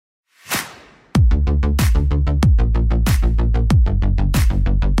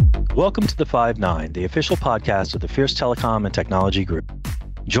Welcome to the 5-9, the official podcast of the Fierce Telecom and Technology Group.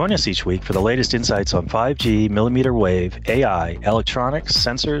 Join us each week for the latest insights on 5G, millimeter wave, AI, electronics,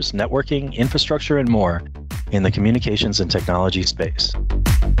 sensors, networking, infrastructure, and more in the communications and technology space.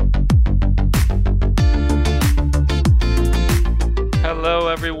 Hello,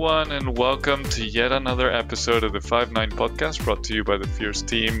 everyone, and welcome to yet another episode of the 5-9 podcast brought to you by the Fierce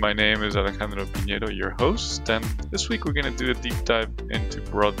team. My name is Alejandro Piñero, your host, and this week we're going to do a deep dive into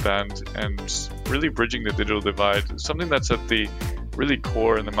broadband and really bridging the digital divide, something that's at the really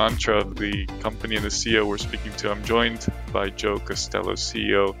core and the mantra of the company and the CEO we're speaking to. I'm joined by Joe Costello,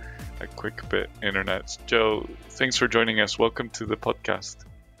 CEO at Kwikbit Internet. Joe, thanks for joining us. Welcome to the podcast.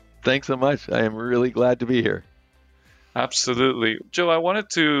 Thanks so much. I am really glad to be here. Absolutely. Joe, I wanted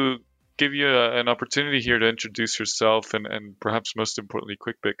to give you an opportunity here to introduce yourself and perhaps most importantly,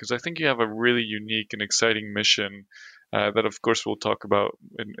 Kwikbit, because I think you have a really unique and exciting mission that, of course, we'll talk about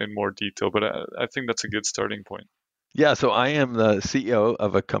in more detail. But I think that's a good starting point. Yeah, so I am the CEO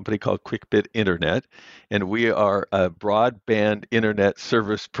of a company called Kwikbit Internet, and we are a broadband internet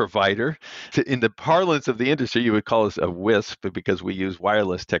service provider. In the parlance of the industry, you would call us a WISP because we use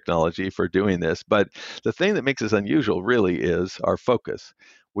wireless technology for doing this. But the thing that makes us unusual really is our focus.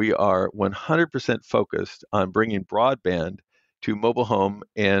 We are 100% focused on bringing broadband to mobile home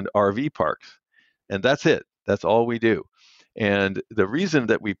and RV parks. And that's it. That's all we do. And the reason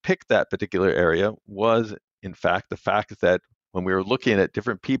that we picked that particular area was, in fact, the fact that when we were looking at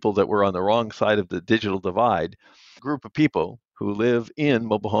different people that were on the wrong side of the digital divide, a group of people who live in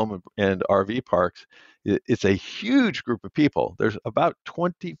mobile home and RV parks, it's a huge group of people. There's about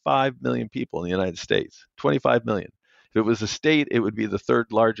 25 million people in the United States, 25 million. If it was a state, it would be the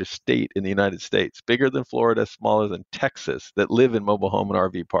third largest state in the United States, bigger than Florida, smaller than Texas, that live in mobile home and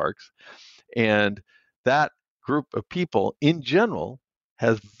RV parks. And that group of people in general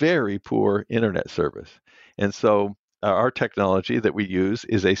has very poor internet service. And so our technology that we use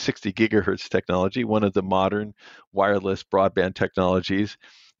is a 60 gigahertz technology, one of the modern wireless broadband technologies,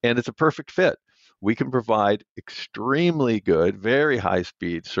 and it's a perfect fit. We can provide extremely good, very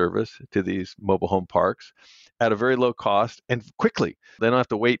high-speed service to these mobile home parks at a very low cost and quickly. They don't have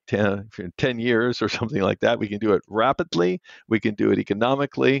to wait 10 years or something like that. We can do it rapidly. We can do it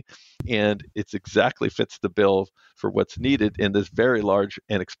economically, and it exactly fits the bill for what's needed in this very large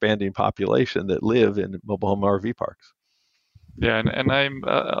and expanding population that live in mobile home RV parks. Yeah, and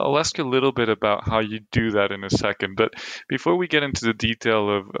I'll ask you a little bit about how you do that in a second. But before we get into the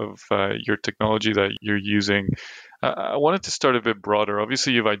detail of your technology that you're using, I wanted to start a bit broader.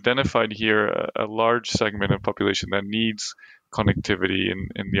 Obviously, you've identified here a large segment of population that needs connectivity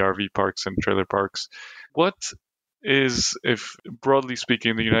in the RV parks and trailer parks. What is, if broadly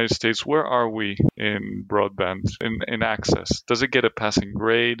speaking, in the United States, where are we in broadband, in access? Does it get a passing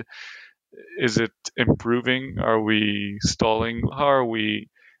grade? Is it improving? Are we stalling? How are we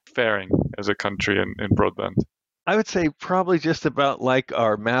faring as a country in broadband? I would say probably just about like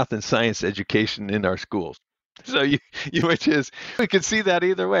our math and science education in our schools. So which is, we can see that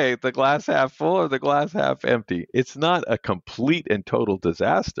either way, the glass half full or the glass half empty. It's not a complete and total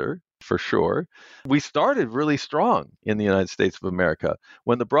disaster, for sure. We started really strong in the United States of America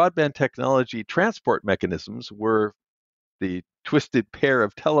when the broadband technology transport mechanisms were the twisted pair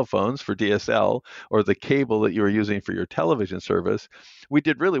of telephones for DSL or the cable that you were using for your television service. We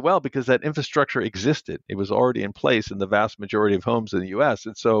did really well because that infrastructure existed. It was already in place in the vast majority of homes in the US.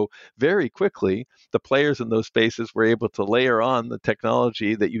 And so very quickly, the players in those spaces were able to layer on the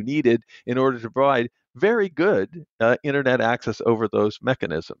technology that you needed in order to provide very good internet access over those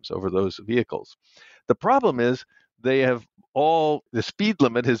mechanisms, over those vehicles. The problem is the speed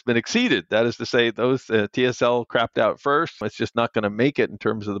limit has been exceeded. That is to say, those TSL crapped out first. It's just not going to make it in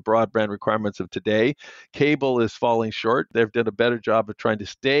terms of the broadband requirements of today. Cable is falling short. They've done a better job of trying to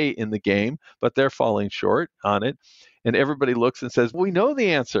stay in the game, but they're falling short on it. And everybody looks and says, we know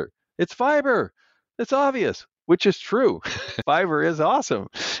the answer. It's fiber. It's obvious, which is true. Fiber is awesome.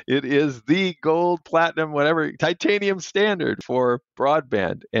 It is the gold, platinum, whatever, titanium standard for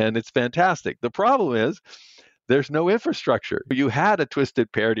broadband, and it's fantastic. The problem is, there's no infrastructure. You had a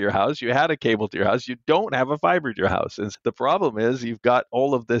twisted pair to your house. You had a cable to your house. You don't have a fiber to your house. And the problem is you've got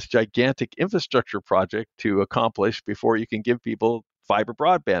all of this gigantic infrastructure project to accomplish before you can give people fiber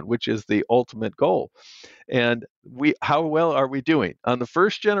broadband, which is the ultimate goal. And how well are we doing? On the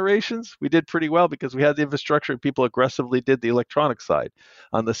first generations, we did pretty well because we had the infrastructure and people aggressively did the electronic side.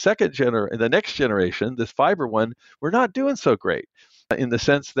 On the next generation, this fiber one, we're not doing so great in the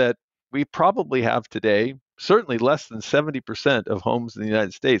sense that we probably have today, certainly less than 70% of homes in the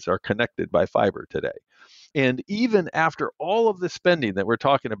United States are connected by fiber today. And even after all of the spending that we're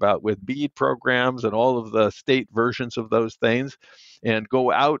talking about with BEAD programs and all of the state versions of those things, and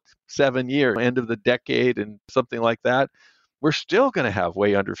go out 7 years, end of the decade and something like that, we're still going to have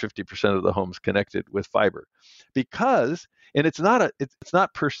way under 50% of the homes connected with fiber. Because, and it's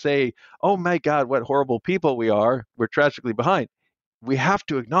not per se, oh my God, what horrible people we are, we're tragically behind. We have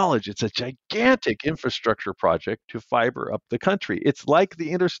to acknowledge it's a gigantic infrastructure project to fiber up the country. It's like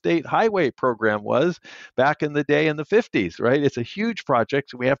the interstate highway program was back in the day in the 50s, right? It's a huge project.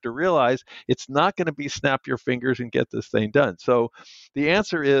 So we have to realize it's not going to be snap your fingers and get this thing done. So the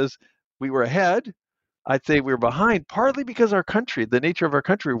answer is we were ahead. I'd say we're behind, partly because our country, the nature of our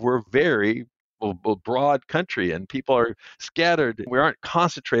country, we're very broad country and people are scattered. We aren't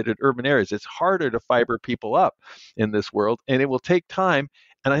concentrated urban areas. It's harder to fiber people up in this world, and it will take time.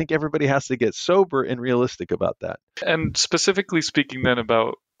 And I think everybody has to get sober and realistic about that. And specifically speaking then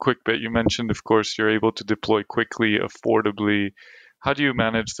about Kwikbit, you mentioned, of course, you're able to deploy quickly, affordably. How do you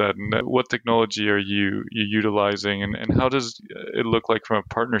manage that? And what technology are you utilizing? And how does it look like from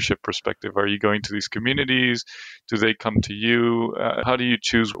a partnership perspective? Are you going to these communities? Do they come to you? How do you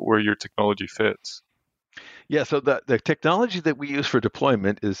choose where your technology fits? Yeah, so the technology that we use for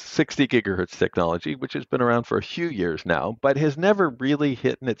deployment is 60 gigahertz technology, which has been around for a few years now, but has never really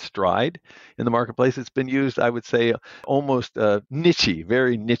hit in its stride in the marketplace. It's been used, I would say, almost niche,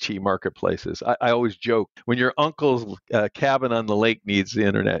 very niche marketplaces. I always joke, when your uncle's cabin on the lake needs the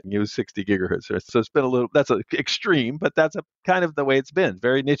internet, and use 60 gigahertz. So it's been that's an extreme, but that's a kind of the way it's been,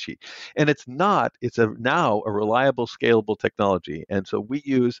 very niche. And it's now a reliable, scalable technology. And so we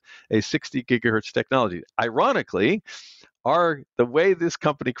use a 60 gigahertz technology. Ironically, the way this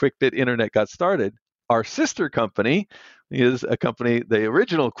company Kwikbit Internet got started, our sister company is a company, the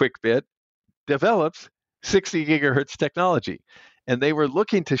original Kwikbit develops 60 gigahertz technology. And they were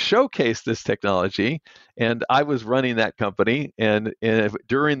looking to showcase this technology. And I was running that company and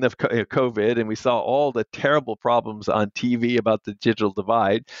during the COVID, and we saw all the terrible problems on TV about the digital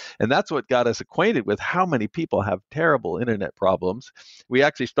divide. And that's what got us acquainted with how many people have terrible internet problems. We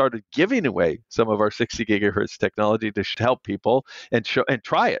actually started giving away some of our 60 gigahertz technology to help people and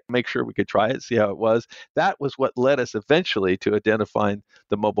try it, make sure we could try it, see how it was. That was what led us eventually to identifying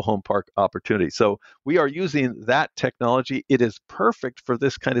the mobile home park opportunity. So we are using that technology. It is perfect for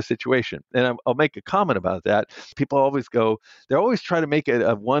this kind of situation. And I'll make a comment about that. People always they always try to make it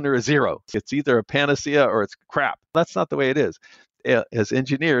a 1 or a 0. It's either a panacea or it's crap. That's not the way it is. As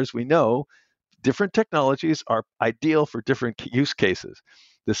engineers, we know different technologies are ideal for different use cases.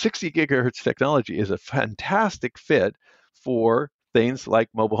 The 60 gigahertz technology is a fantastic fit for things like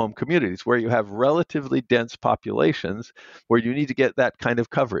mobile home communities where you have relatively dense populations where you need to get that kind of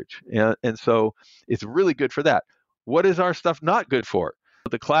coverage. And so it's really good for that. What is our stuff not good for?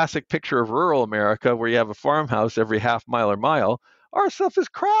 The classic picture of rural America where you have a farmhouse every half mile or mile, our stuff is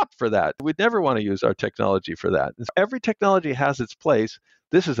crap for that. We'd never want to use our technology for that. Every technology has its place.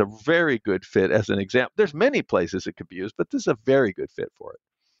 This is a very good fit as an example. There's many places it could be used, but this is a very good fit for it.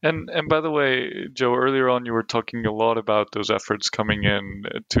 And by the way, Joe, earlier on you were talking a lot about those efforts coming in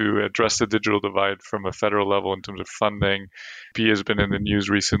to address the digital divide from a federal level in terms of funding. P has been in the news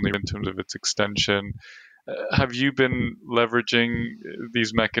recently in terms of its extension. Have you been leveraging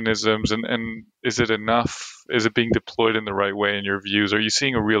these mechanisms, and is it enough? Is it being deployed in the right way in your views? Are you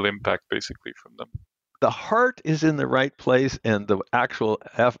seeing a real impact basically from them? The heart is in the right place, and the actual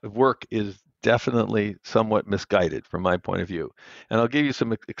work is definitely somewhat misguided from my point of view. And I'll give you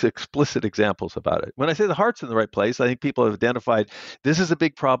some explicit examples about it. When I say the heart's in the right place, I think people have identified this is a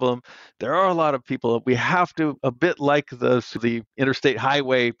big problem. There are a lot of people. We have to, a bit like the interstate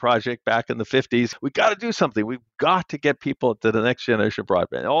highway project back in the 50s, we got to do something. We've got to get people to the next generation of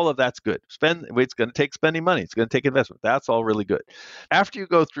broadband. All of that's good. It's going to take spending money. It's going to take investment. That's all really good. After you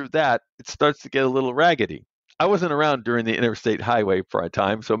go through that, it starts to get a little raggedy. I wasn't around during the interstate highway for a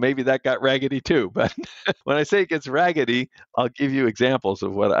time, so maybe that got raggedy too. But when I say it gets raggedy, I'll give you examples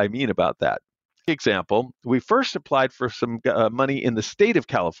of what I mean about that. Example, we first applied for some money in the state of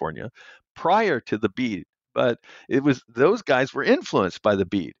California prior to the BEAD, but those guys were influenced by the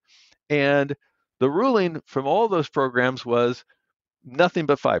BEAD. And the ruling from all those programs was nothing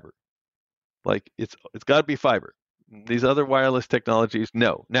but fiber. Like it's got to be fiber. These other wireless technologies,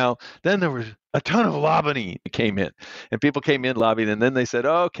 no. Now, then there was a ton of lobbying that came in, and people came in lobbying, and then they said,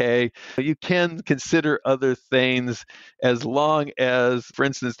 okay, you can consider other things as long as, for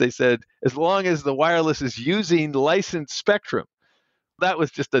instance, they said, as long as the wireless is using licensed spectrum. That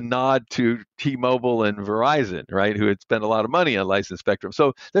was just a nod to T-Mobile and Verizon, right, who had spent a lot of money on licensed spectrum.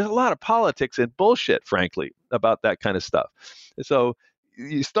 So there's a lot of politics and bullshit, frankly, about that kind of stuff. So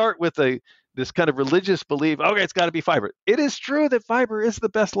you start with this kind of religious belief, okay, it's got to be fiber. It is true that fiber is the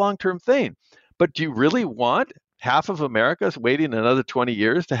best long-term thing, but do you really want half of America waiting another 20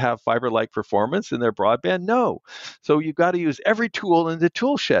 years to have fiber-like performance in their broadband? No. So you've got to use every tool in the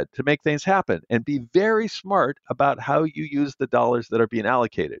tool shed to make things happen and be very smart about how you use the dollars that are being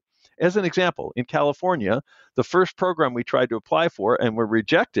allocated. As an example, in California, the first program we tried to apply for and were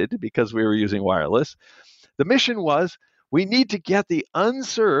rejected because we were using wireless, the mission was we need to get the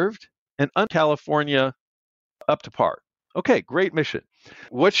unserved and California up to par. Okay, great mission.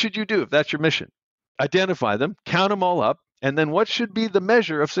 What should you do if that's your mission? Identify them, count them all up, and then what should be the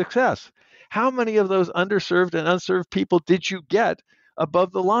measure of success? How many of those underserved and unserved people did you get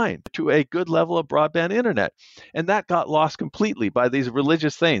above the line to a good level of broadband internet? And that got lost completely by these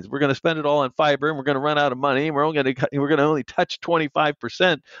religious things. We're going to spend it all on fiber, and we're going to run out of money, and we're going to only touch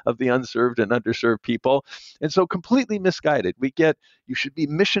 25% of the unserved and underserved people. And so completely misguided. You should be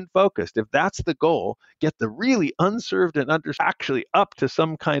mission focused. If that's the goal, get the really unserved and underserved actually up to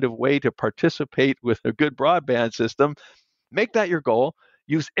some kind of way to participate with a good broadband system. Make that your goal.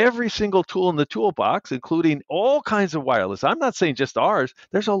 Use every single tool in the toolbox, including all kinds of wireless. I'm not saying just ours.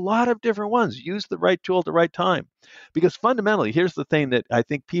 There's a lot of different ones. Use the right tool at the right time. Because fundamentally, here's the thing that I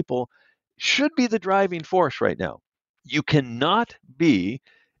think people should be the driving force right now. You cannot be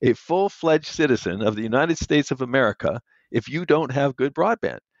a full-fledged citizen of the United States of America if you don't have good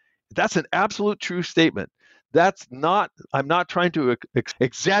broadband. That's an absolute true statement. I'm not trying to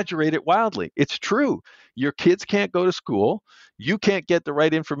exaggerate it wildly. It's true. Your kids can't go to school. You can't get the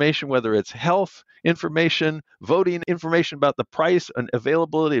right information, whether it's health information, voting information about the price and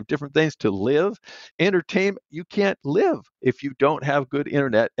availability of different things to live, entertainment. You can't live if you don't have good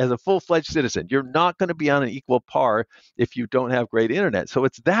internet as a full-fledged citizen. You're not going to be on an equal par if you don't have great internet. So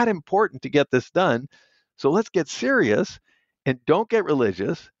it's that important to get this done. So let's get serious and don't get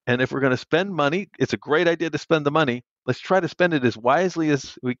religious. And if we're going to spend money, it's a great idea to spend the money. Let's try to spend it as wisely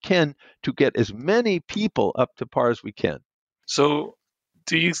as we can to get as many people up to par as we can. So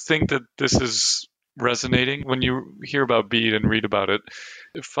do you think that this is resonating when you hear about BEAD and read about it?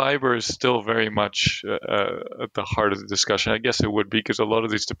 Fiber is still very much at the heart of the discussion. I guess it would be because a lot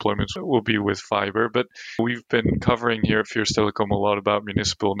of these deployments will be with fiber, but we've been covering here at Fierce Telecom a lot about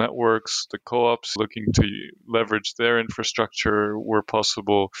municipal networks, the co-ops looking to leverage their infrastructure where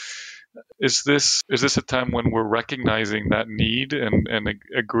possible. Is this a time when we're recognizing that need and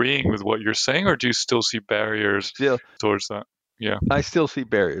agreeing with what you're saying, or do you still see barriers towards that? Yeah, I still see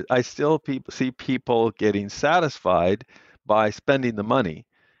barriers. I still see people getting satisfied by spending the money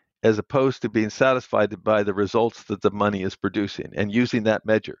as opposed to being satisfied by the results that the money is producing and using that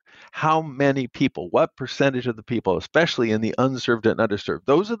measure. How many people, what percentage of the people, especially in the unserved and underserved,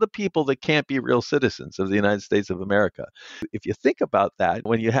 those are the people that can't be real citizens of the United States of America. If you think about that,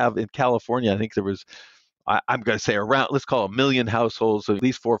 when you have in California, I think there was I'm going to say around, let's call 1 million households, so at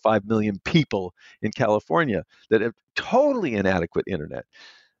least 4 or 5 million people in California that have totally inadequate internet.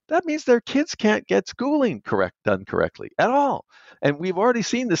 That means their kids can't get schooling done correctly at all. And we've already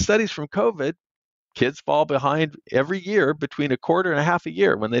seen the studies from COVID. Kids fall behind every year between a quarter and a half a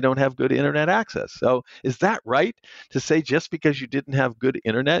year when they don't have good internet access. So is that right to say just because you didn't have good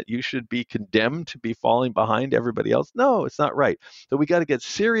internet, you should be condemned to be falling behind everybody else? No, it's not right. So we got to get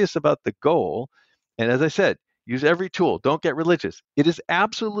serious about the goal. And as I said, use every tool. Don't get religious. It is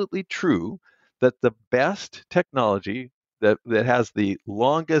absolutely true that the best technology that has the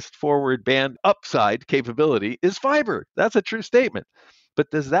longest forward band upside capability is fiber. That's a true statement.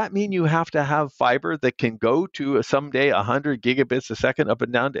 But does that mean you have to have fiber that can go to someday 100 gigabits a second up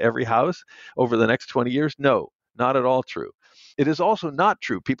and down to every house over the next 20 years? No, not at all true. It is also not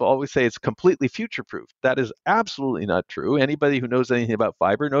true. People always say it's completely future-proof. That is absolutely not true. Anybody who knows anything about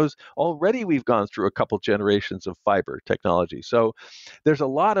fiber knows already we've gone through a couple generations of fiber technology. So there's a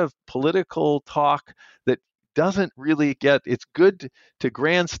lot of political talk that doesn't really it's good to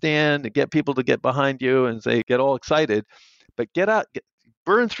grandstand and get people to get behind you and say, get all excited, but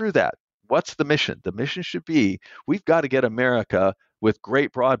burn through that. What's the mission? The mission should be, we've got to get America with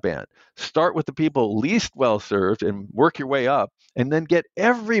great broadband. Start with the people least well served and work your way up, and then get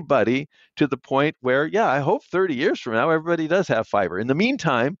everybody to the point where, I hope 30 years from now, everybody does have fiber. In the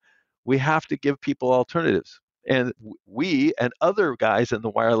meantime, we have to give people alternatives. And we and other guys in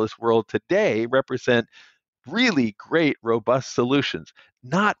the wireless world today represent really great, robust solutions.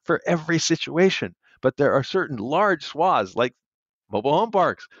 Not for every situation, but there are certain large swaths like mobile home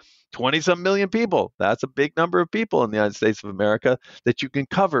parks, 20-some million people. That's a big number of people in the United States of America that you can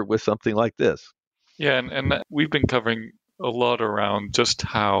cover with something like this. Yeah, and we've been covering a lot around just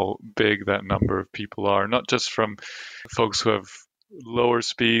how big that number of people are, not just from folks who have lower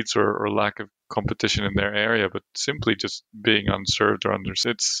speeds or lack of competition in their area, but simply just being unserved or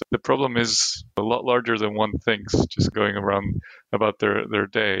underserved. The problem is a lot larger than one thinks, just going around about their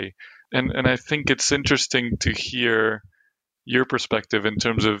day. And I think it's interesting to hear your perspective in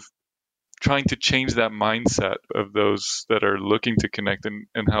terms of trying to change that mindset of those that are looking to connect,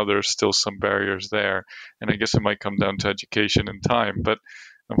 and how there's still some barriers there. And I guess it might come down to education and time, but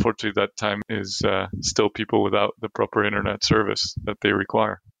unfortunately that time is still people without the proper internet service that they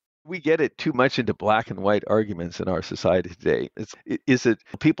require. We get it too much into black and white arguments in our society today. Is it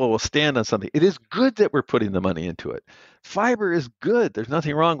people will stand on something? It is good that we're putting the money into it. Fiber is good. There's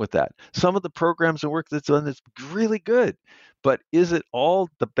nothing wrong with that. Some of the programs and work that's done is really good. But is it all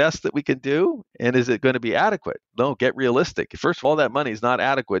the best that we can do? And is it going to be adequate? No, get realistic. First of all, that money is not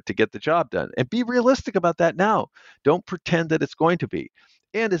adequate to get the job done. And be realistic about that now. Don't pretend that it's going to be.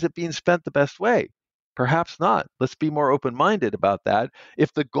 And is it being spent the best way? Perhaps not. Let's be more open-minded about that.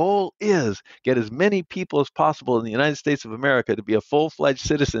 If the goal is get as many people as possible in the United States of America to be a full-fledged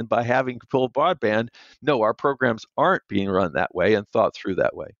citizen by having full broadband, no, our programs aren't being run that way and thought through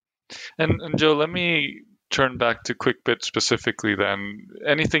that way. And Joe, let me turn back to Kwikbit specifically then.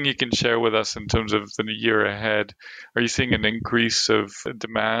 Anything you can share with us in terms of the year ahead? Are you seeing an increase of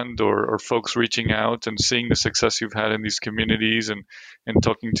demand or folks reaching out and seeing the success you've had in these communities and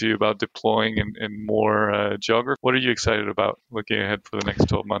talking to you about deploying in more geography? What are you excited about looking ahead for the next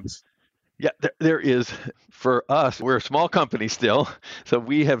 12 months? Yeah, there is, for us, we're a small company still, so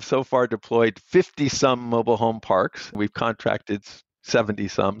we have so far deployed 50-some mobile home parks. We've contracted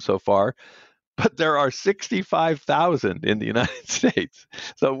 70-some so far. But there are 65,000 in the United States.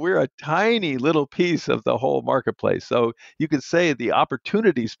 So we're a tiny little piece of the whole marketplace. So you could say the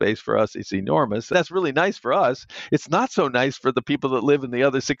opportunity space for us is enormous. That's really nice for us. It's not so nice for the people that live in the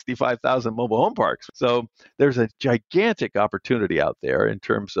other 65,000 mobile home parks. So there's a gigantic opportunity out there in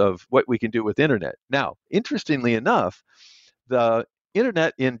terms of what we can do with internet. Now, interestingly enough, the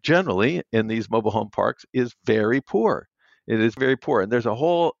internet generally in these mobile home parks is very poor. It is very poor. And there's a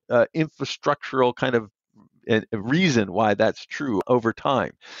whole infrastructural kind of a reason why that's true over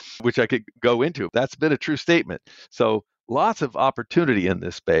time, which I could go into. That's been a true statement. So lots of opportunity in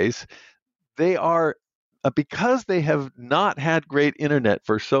this space. They are, because they have not had great internet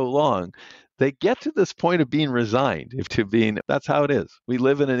for so long, they get to this point of being resigned that's how it is. We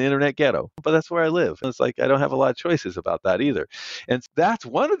live in an internet ghetto, but that's where I live. It's like I don't have a lot of choices about that either. And that's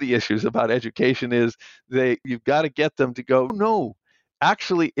one of the issues about education is you've got to get them to go, no,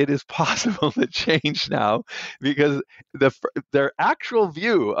 actually it is possible to change now, because their actual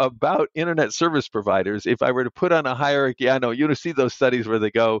view about internet service providers, if I were to put on a hierarchy, I know you see those studies where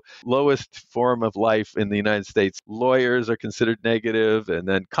they go lowest form of life in the United States, lawyers are considered negative, and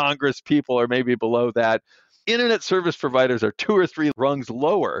then Congress people are maybe below that. Internet service providers are 2 or 3 rungs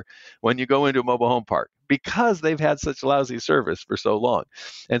lower when you go into a mobile home park because they've had such lousy service for so long.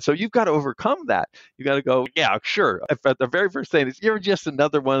 And so you've got to overcome that. You got to go, yeah, sure. If the very first thing is you're just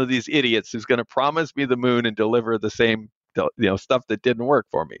another one of these idiots who's going to promise me the moon and deliver the same stuff that didn't work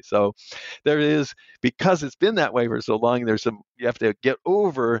for me. So there is, because it's been that way for so long, you have to get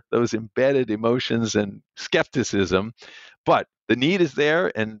over those embedded emotions and skepticism, but the need is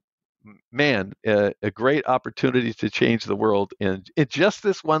there, and man, a great opportunity to change the world in just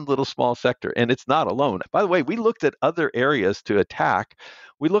this one little small sector. And it's not alone. By the way, we looked at other areas to attack.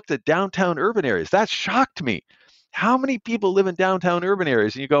 We looked at downtown urban areas. That shocked me. How many people live in downtown urban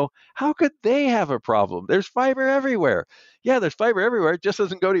areas? And you go, how could they have a problem? There's fiber everywhere. Yeah, there's fiber everywhere. It just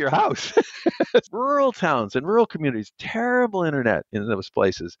doesn't go to your house. Rural towns and rural communities, terrible internet in those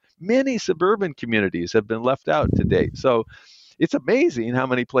places. Many suburban communities have been left out to date. So it's amazing how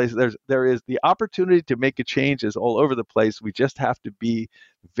many places there is. The opportunity to make a change is all over the place. We just have to be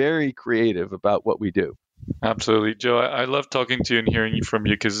very creative about what we do. Absolutely. Joe, I love talking to you and hearing from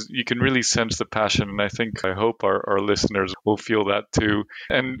you because you can really sense the passion. And I hope our listeners will feel that too.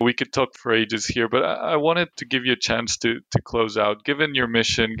 And we could talk for ages here, but I wanted to give you a chance to close out. Given your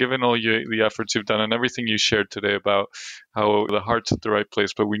mission, given all the efforts you've done and everything you shared today about how the heart's at the right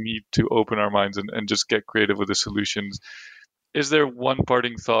place, but we need to open our minds and just get creative with the solutions. Is there one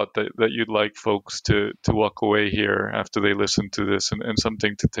parting thought that you'd like folks to walk away here after they listen to this and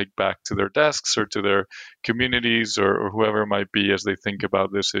something to take back to their desks or to their communities or whoever it might be as they think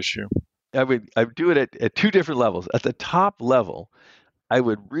about this issue? I would do it at 2 different levels. At the top level, I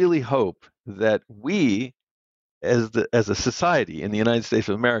would really hope that we as a society in the United States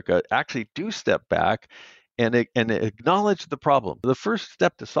of America actually do step back and acknowledge the problem. The first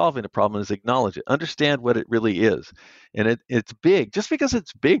step to solving a problem is acknowledge it, understand what it really is. And it's big. Just because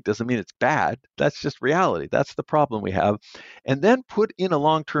it's big doesn't mean it's bad. That's just reality. That's the problem we have. And then put in a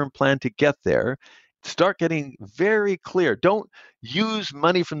long-term plan to get there. Start getting very clear. Don't use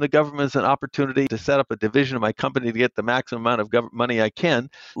money from the government as an opportunity to set up a division of my company to get the maximum amount of money I can.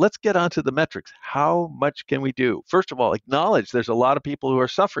 Let's get onto the metrics. How much can we do? First of all, acknowledge there's a lot of people who are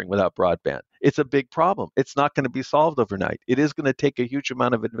suffering without broadband. It's a big problem. It's not going to be solved overnight. It is going to take a huge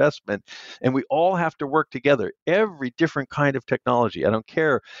amount of investment, and we all have to work together. Every different kind of technology. I don't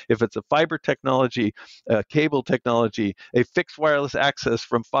care if it's a fiber technology, a cable technology, a fixed wireless access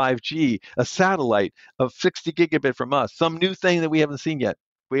from 5G, a satellite, a 60 gigabit from us, some new thing that we haven't seen yet.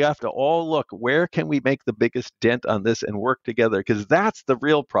 We have to all look, where can we make the biggest dent on this and work together? Because that's the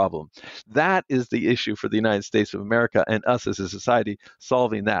real problem. That is the issue for the United States of America and us as a society,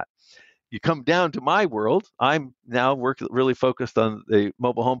 solving that. You come down to my world, I'm now really focused on the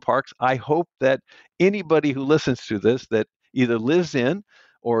mobile home parks. I hope that anybody who listens to this that either lives in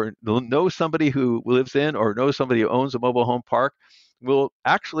or knows somebody who lives in or knows somebody who owns a mobile home park will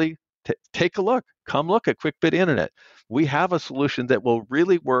actually take a look. Come look at Kwikbit Internet. We have a solution that will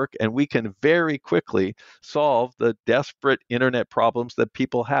really work, and we can very quickly solve the desperate internet problems that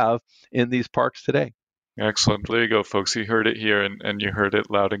people have in these parks today. Excellent. There you go, folks. You heard it here, and you heard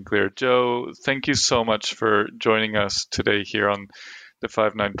it loud and clear. Joe, thank you so much for joining us today here on the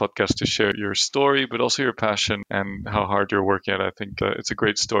 5-9 podcast to share your story, but also your passion and how hard you're working at. I think it's a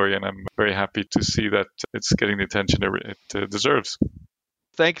great story, and I'm very happy to see that it's getting the attention it deserves.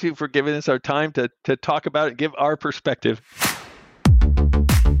 Thank you for giving us our time to talk about it, give our perspective.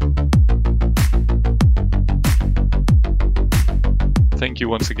 Thank you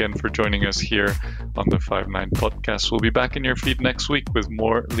once again for joining us here on the 5-9 podcast. We'll be back in your feed next week with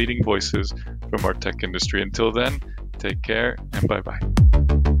more leading voices from our tech industry. Until then, take care and bye-bye.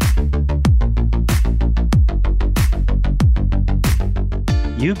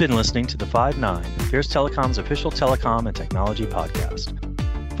 You've been listening to the 5-9, Fierce Telecom's official telecom and technology podcast.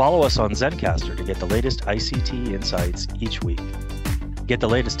 Follow us on Zencastr to get the latest ICT insights each week. Get the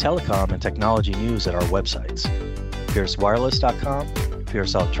latest telecom and technology news at our websites, fiercewireless.com,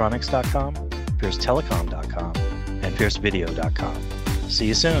 fierceelectronics.com, fiercetelecom.com, and fiercevideo.com. See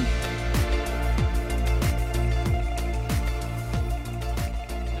you soon.